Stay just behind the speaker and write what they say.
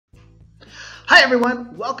Hi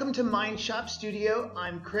everyone, welcome to Mind Shop Studio.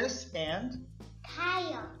 I'm Chris and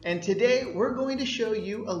Kyle. And today we're going to show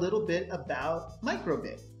you a little bit about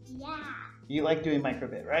MicroBit. Yeah. You like doing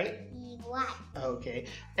MicroBit, right? What? Okay.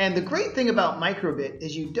 And the great thing about MicroBit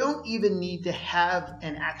is you don't even need to have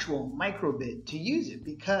an actual MicroBit to use it,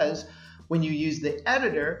 because when you use the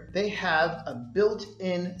editor, they have a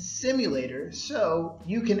built-in simulator, so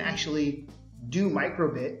you can actually do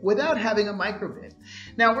MicroBit without having a MicroBit.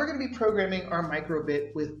 Now we're going to be programming our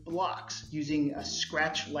MicroBit with blocks using a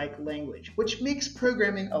Scratch-like language, which makes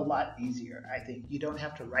programming a lot easier, I think. You don't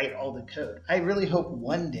have to write all the code. I really hope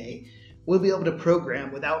one day we'll be able to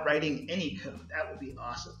program without writing any code. That would be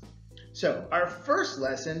awesome. So our first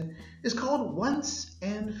lesson is called Once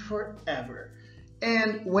and Forever.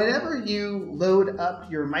 And whenever you load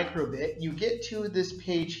up your MicroBit, you get to this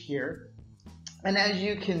page here. And as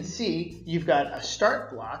you can see, you've got a start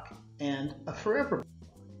block and a forever block.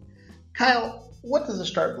 Kyle, what does a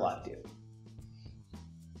start block do?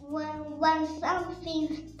 When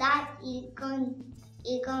something starts, it's going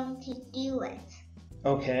to do it.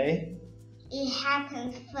 Okay. It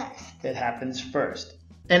happens first. It happens first.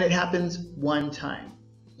 And it happens one time.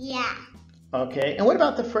 Yeah. Okay. And what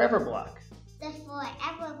about the forever block? The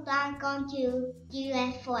forever block going to do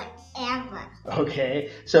it forever.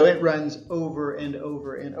 Okay. So it runs over and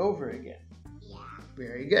over and over again. Yeah.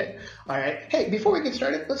 Very good. All right. Hey, before we get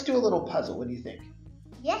started, let's do a little puzzle. What do you think?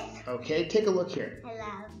 Yes. Okay. Take a look here.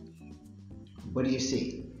 Hello. What do you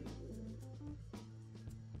see?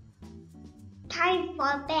 Time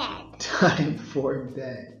for bed. Time for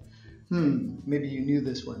bed. Maybe you knew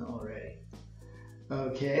this one already.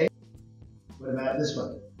 Okay. What about this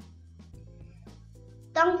one?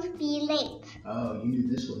 Don't be late. Oh, you knew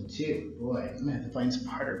this one too. Boy, I'm gonna have to find some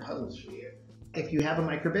harder puzzles for you. If you have a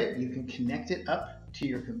MicroBit, you can connect it up to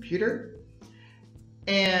your computer.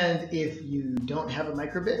 And if you don't have a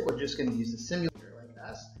MicroBit, we're just gonna use a simulator like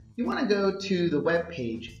us. You wanna go to the web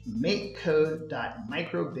page,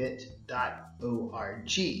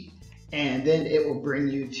 makecode.microbit.org. And then it will bring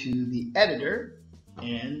you to the editor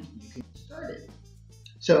and you can get started.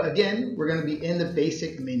 So again, we're gonna be in the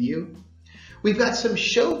basic menu. We've got some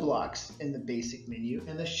show blocks in the basic menu,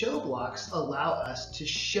 and the show blocks allow us to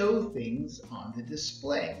show things on the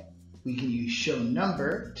display. We can use show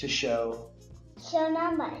number to show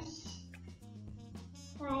numbers.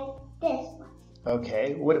 Like this one.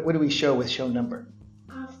 Okay, what do we show with show number?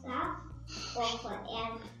 Stuff or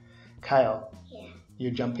forever. Kyle, Yeah.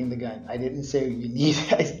 you're jumping the gun. I didn't say you need,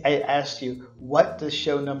 I asked you, what does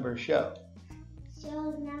show number show?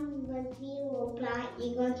 Show number 0 block,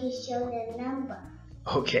 you're going to show the number.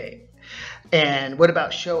 Okay, and what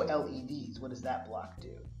about show LEDs? What does that block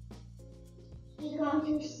do? You're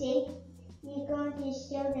going to show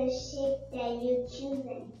the shape that you're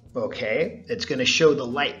choosing. Okay, it's going to show the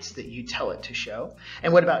lights that you tell it to show.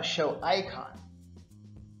 And what about show icon?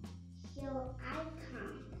 Show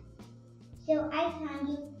icon. Show icon,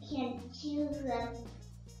 you can choose the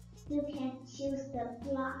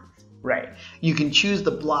blocks. Right. You can choose the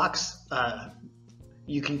blocks.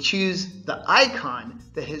 You can choose the icon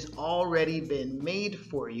that has already been made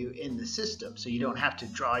for you in the system. So you don't have to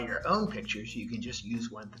draw your own pictures. You can just use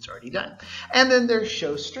one that's already done. And then there's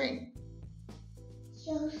show string.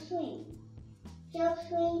 Show string. Show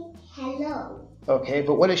string, hello. Okay,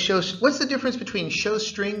 but what's the difference between show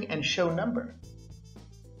string and show number?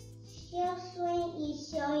 Show string is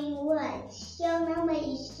showing words. Show number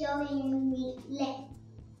is showing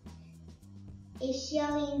It's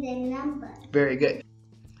showing the number. Very good.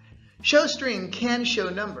 Show string can show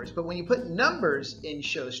numbers, but when you put numbers in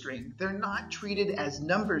show string, they're not treated as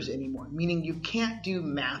numbers anymore, meaning you can't do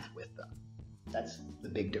math with them. That's the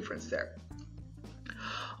big difference there.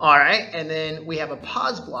 All right, and then we have a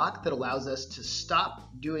pause block that allows us to stop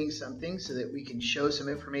doing something so that we can show some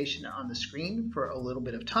information on the screen for a little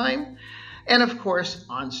bit of time. And of course,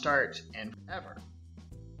 on start and forever.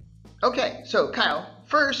 Okay, so Kyle,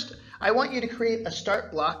 first, I want you to create a start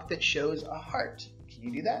block that shows a heart. Can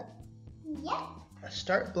you do that? Yep. A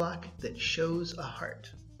start block that shows a heart.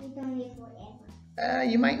 We don't need forever.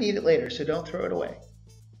 You might need it later, so don't throw it away.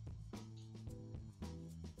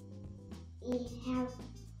 We have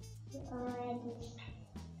already.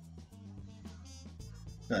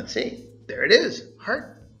 Let's see. There it is.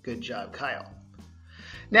 Heart. Good job, Kyle.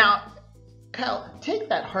 Now, Kyle, take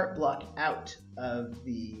that heart block out of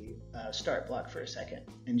the start block for a second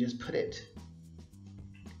and just put it,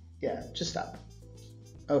 just stop.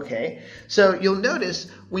 Okay, so you'll notice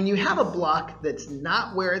when you have a block that's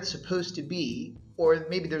not where it's supposed to be, or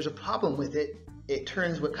maybe there's a problem with it, it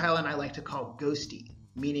turns what Kyle and I like to call ghosty,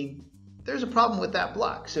 meaning there's a problem with that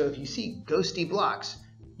block. So if you see ghosty blocks,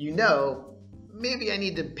 you know, maybe I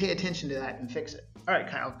need to pay attention to that and fix it. All right,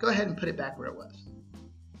 Kyle, go ahead and put it back where it was.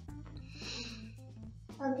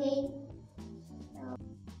 Okay.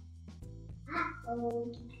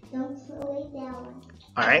 Uh-oh. Don't slow it down.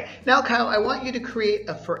 All right, now Kyle, I want you to create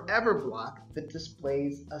a forever block that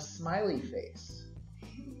displays a smiley face.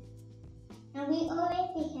 And we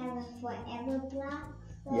already have a forever block.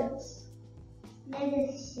 So Yes. let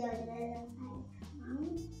us show the icon.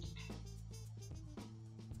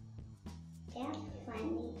 That's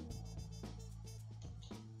funny.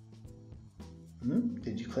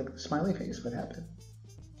 Did you click the smiley face? What happened?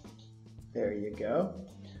 There you go.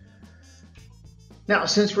 Now,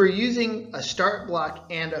 since we're using a start block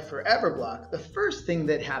and a forever block, the first thing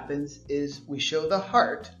that happens is we show the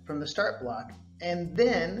heart from the start block, and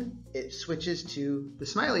then it switches to the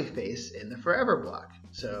smiley face in the forever block.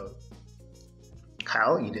 So,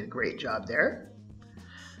 Kyle, you did a great job there.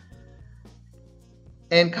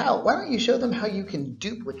 And Kyle, why don't you show them how you can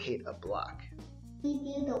duplicate a block? We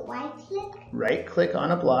do the right click. Right click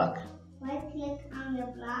on a block. Right click on the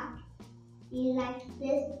block. You like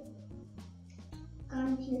this.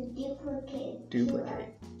 Going to duplicate.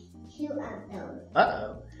 Duplicate. Two of those.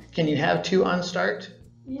 Uh-oh. Can you have two on start?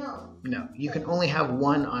 No. No, you can only have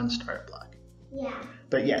one on start block. Yeah.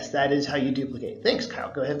 But yes, that is how you duplicate. Thanks,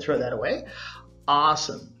 Kyle. Go ahead and throw that away.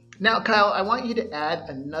 Awesome. Now, Kyle, I want you to add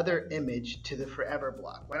another image to the forever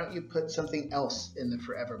block. Why don't you put something else in the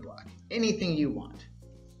forever block? Anything you want.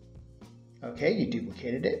 Okay, you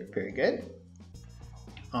duplicated it. Very good.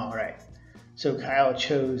 All right. So Kyle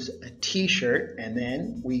chose a t-shirt, and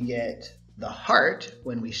then we get the heart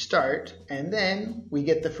when we start, and then we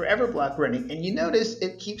get the forever block running. And you notice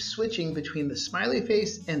it keeps switching between the smiley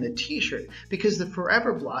face and the t-shirt because the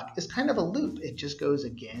forever block is kind of a loop. It just goes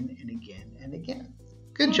again and again and again.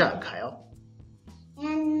 Good job, Kyle.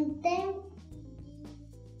 And then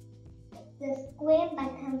the square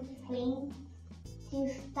button swings to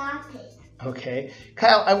start it. Okay.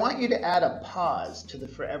 Kyle, I want you to add a pause to the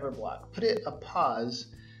forever block. Put a pause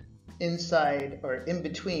inside or in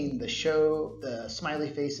between the smiley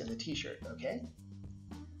face and the t-shirt, okay?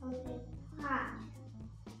 Okay, pause.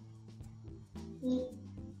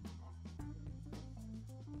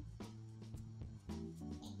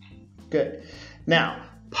 Good. Now,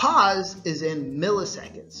 pause is in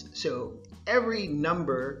milliseconds. So every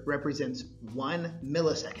number represents 1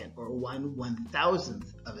 millisecond or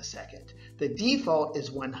 1/1000th of a second. The default is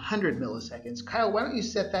 100 milliseconds. Kyle, why don't you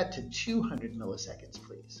set that to 200 milliseconds,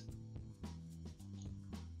 please?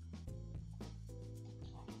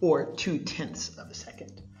 Or 2/10ths of a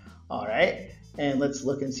second. All right, and let's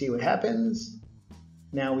look and see what happens.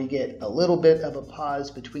 Now we get a little bit of a pause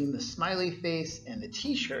between the smiley face and the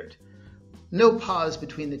t-shirt. No pause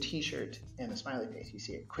between the t-shirt and the smiley face. You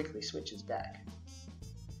see it quickly switches back.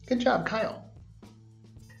 Good job, Kyle.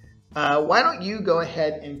 Why don't you go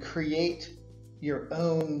ahead and create your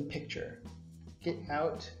own picture? Get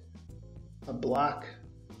out a block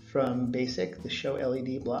from Basic, the Show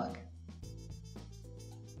LED block,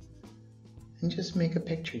 and just make a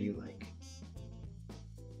picture you like.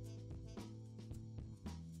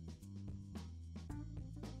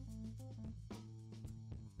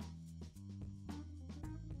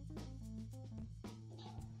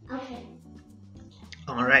 Okay.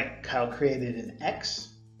 All right, Kyle created an X,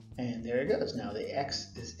 and there it goes. Now the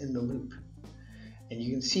X is in the loop. And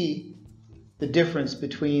you can see the difference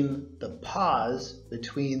between the pause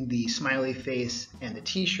between the smiley face and the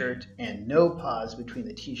t-shirt and no pause between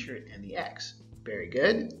the t-shirt and the X. Very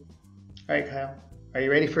good. All right, Kyle, are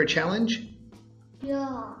you ready for a challenge?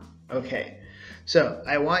 Yeah. Okay, so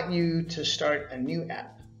I want you to start a new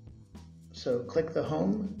app. So click the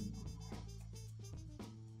home.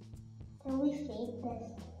 Can we save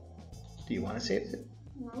this? Do you want to save it?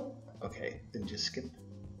 No. Okay, then just skip.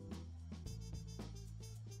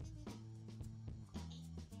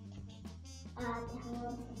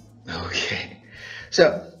 Okay,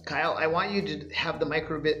 so Kyle, I want you to have the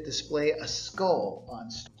MicroBit display a skull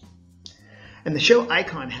on start. And the show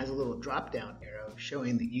icon has a little drop-down arrow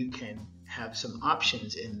showing that you can have some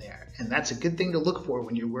options in there. And that's a good thing to look for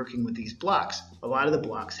when you're working with these blocks. A lot of the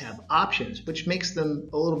blocks have options, which makes them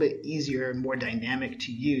a little bit easier and more dynamic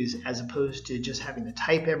to use as opposed to just having to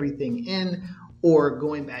type everything in or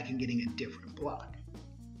going back and getting a different block.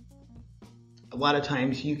 A lot of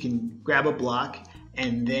times you can grab a block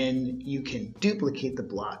and then you can duplicate the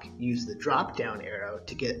block, use the drop-down arrow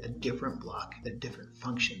to get a different block, a different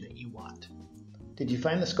function that you want. Did you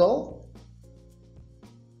find the skull?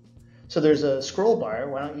 So there's a scroll bar.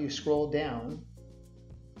 Why don't you scroll down?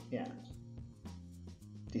 Yeah.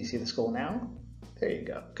 Do you see the skull now? There you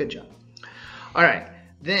go. Good job. All right.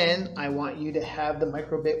 Then I want you to have the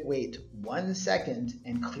microbit wait 1 second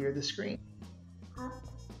and clear the screen. Up.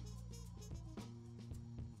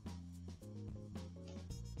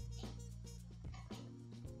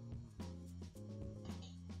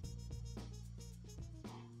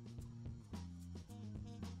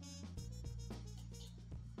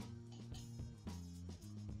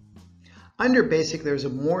 Under Basic, there's a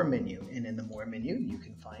More menu, and in the More menu, you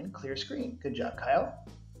can find Clear Screen. Good job, Kyle.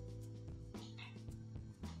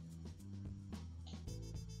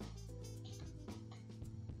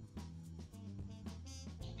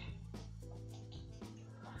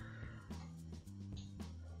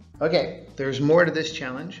 Okay, there's more to this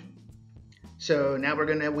challenge. So now we're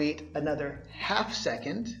going to wait another ½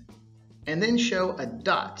 second and then show a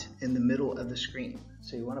dot in the middle of the screen.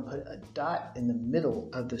 So you want to put a dot in the middle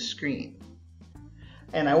of the screen.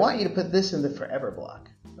 And I want you to put this in the forever block,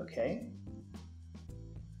 okay?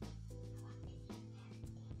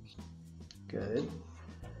 Good.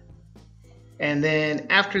 And then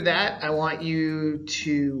after that, I want you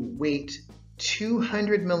to wait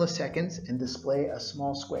 200 milliseconds and display a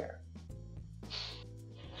small square.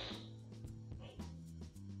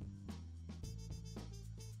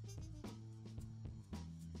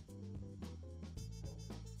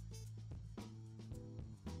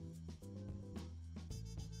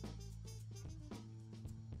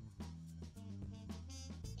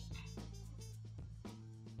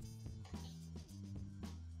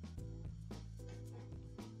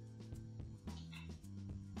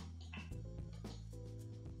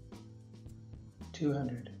 Two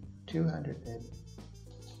hundred, babe.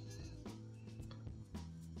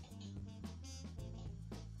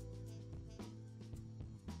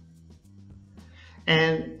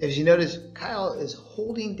 And as you notice, Kyle is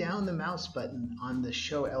holding down the mouse button on the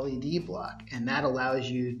Show LED block, and that allows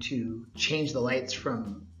you to change the lights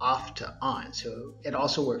from off to on. So it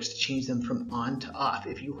also works to change them from on to off.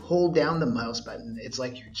 If you hold down the mouse button, it's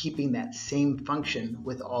like you're keeping that same function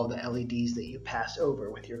with all the LEDs that you pass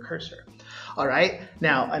over with your cursor. All right,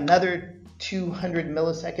 now another 200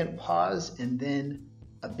 millisecond pause and then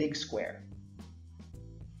a big square.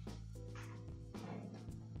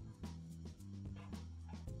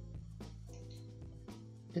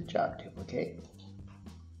 Good job, duplicate.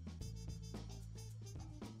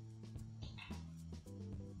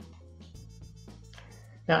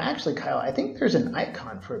 Now actually, Kyle, I think there's an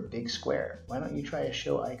icon for a big square. Why don't you try a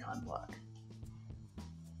show icon block?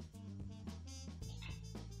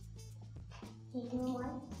 You know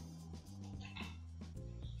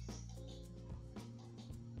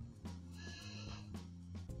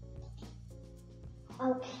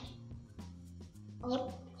what? Okay.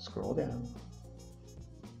 Oh. Scroll down.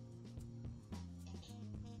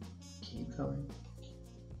 Keep going.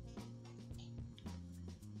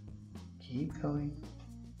 Keep going.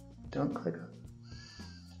 Don't click on.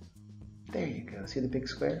 There you go. See the big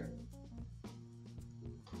square?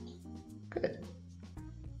 Good.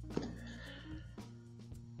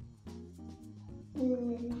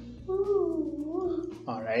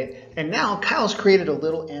 All right. And now Kyle's created a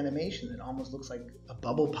little animation that almost looks like a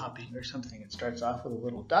bubble popping or something. It starts off with a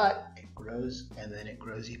little dot, it grows, and then it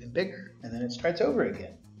grows even bigger, and then it starts over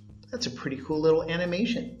again. That's a pretty cool little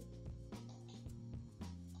animation.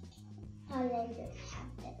 How does this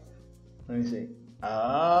happen? Let me see.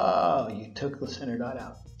 Oh, you took the center dot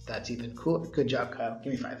out. That's even cooler. Good job, Kyle.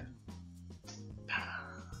 Give me 5.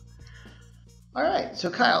 All right, so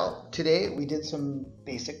Kyle, today we did some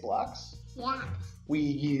basic blocks. Yeah. We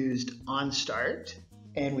used on start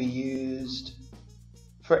and we used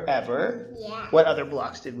forever. Yeah. What other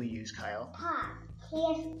blocks did we use, Kyle? Pop,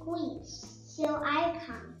 clear squeeze, show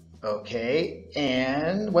icon. Okay,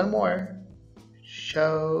 and one more.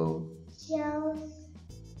 Show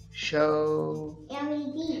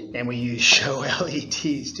LED. And we use show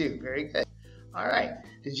LEDs too. Very good. All right.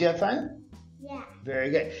 Did you have fun? Yeah.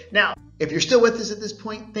 Very good. Now, if you're still with us at this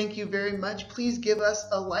point, thank you very much. Please give us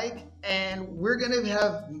a like, and we're going to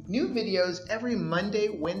have new videos every Monday,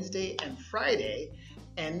 Wednesday, and Friday.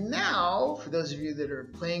 And now, for those of you that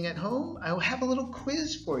are playing at home, I will have a little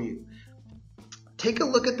quiz for you. Take a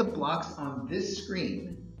look at the blocks on this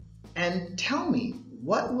screen and tell me,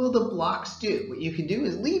 what will the blocks do? What you can do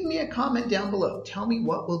is leave me a comment down below. Tell me,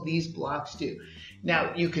 what will these blocks do?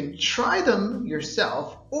 Now, you can try them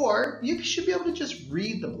yourself, or you should be able to just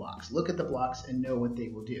read the blocks, look at the blocks, and know what they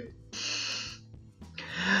will do.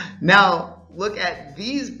 Now, look at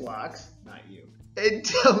these blocks, not you, and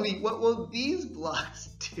tell me, what will these blocks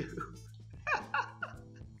do?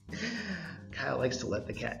 Kyle likes to let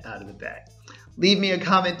the cat out of the bag. Leave me a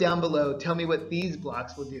comment down below. Tell me what these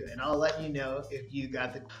blocks will do, and I'll let you know if you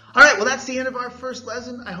got the... All right, well, that's the end of our first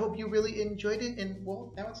lesson. I hope you really enjoyed it, and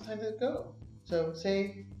well, now it's time to go. So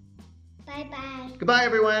say... Bye-bye. Goodbye,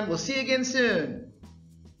 everyone. We'll see you again soon.